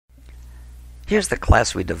Here's the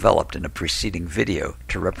class we developed in a preceding video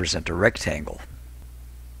to represent a rectangle.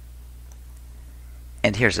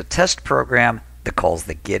 And here's a test program that calls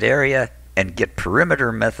the getArea and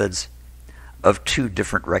getPerimeter methods of two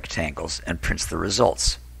different rectangles and prints the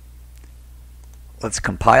results. Let's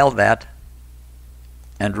compile that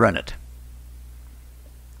and run it.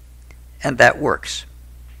 And that works.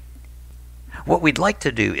 What we'd like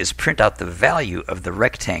to do is print out the value of the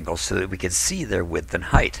rectangle so that we can see their width and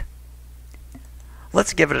height.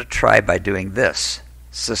 Let's give it a try by doing this.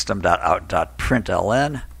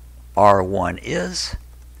 System.out.println R1 is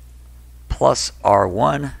plus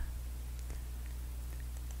R1,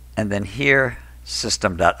 and then here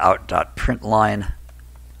System.out.println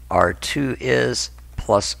R2 is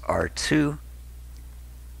plus R2.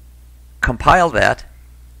 Compile that,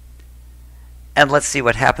 and let's see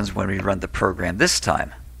what happens when we run the program this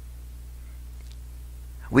time.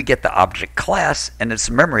 We get the object class and its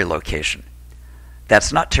memory location.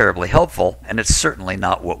 That's not terribly helpful, and it's certainly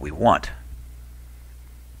not what we want.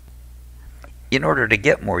 In order to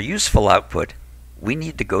get more useful output, we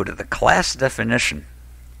need to go to the class definition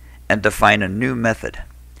and define a new method.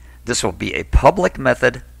 This will be a public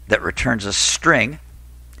method that returns a string,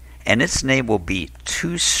 and its name will be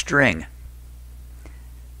toString.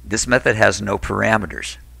 This method has no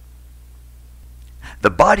parameters. The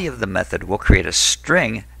body of the method will create a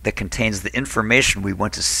string that contains the information we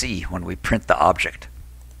want to see when we print the object.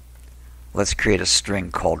 Let's create a string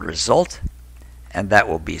called result, and that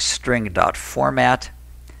will be string.format,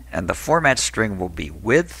 and the format string will be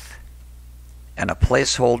width and a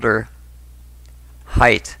placeholder,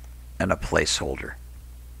 height and a placeholder.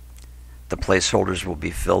 The placeholders will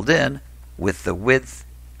be filled in with the width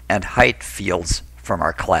and height fields from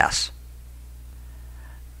our class.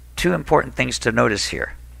 Two important things to notice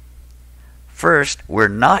here. First, we're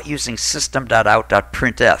not using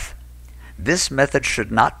System.out.printf. This method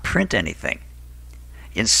should not print anything.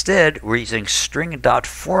 Instead, we're using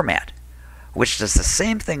string.format, which does the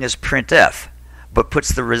same thing as printf, but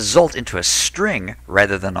puts the result into a string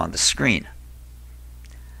rather than on the screen.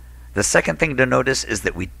 The second thing to notice is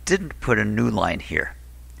that we didn't put a new line here.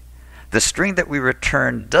 The string that we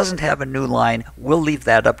return doesn't have a new line. We'll leave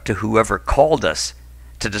that up to whoever called us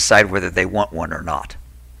to decide whether they want one or not.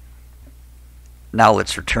 Now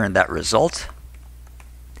let's return that result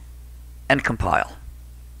and compile.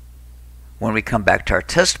 When we come back to our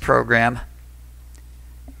test program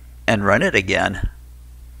and run it again,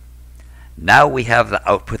 now we have the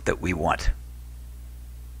output that we want.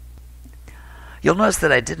 You'll notice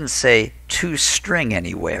that I didn't say toString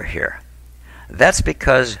anywhere here. That's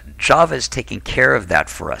because Java is taking care of that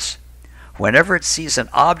for us. Whenever it sees an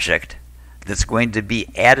object that's going to be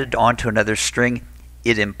added onto another string,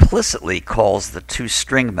 it implicitly calls the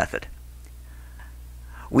toString method.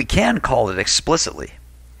 We can call it explicitly.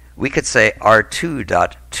 We could say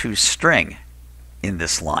r2.toString in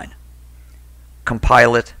this line.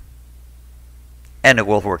 Compile it, and it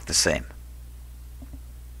will work the same.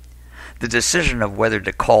 The decision of whether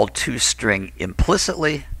to call toString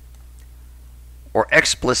implicitly or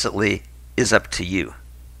explicitly is up to you.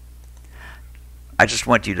 I just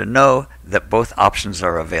want you to know that both options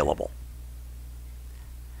are available.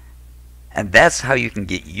 And that's how you can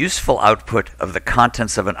get useful output of the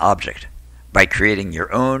contents of an object, by creating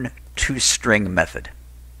your own toString method.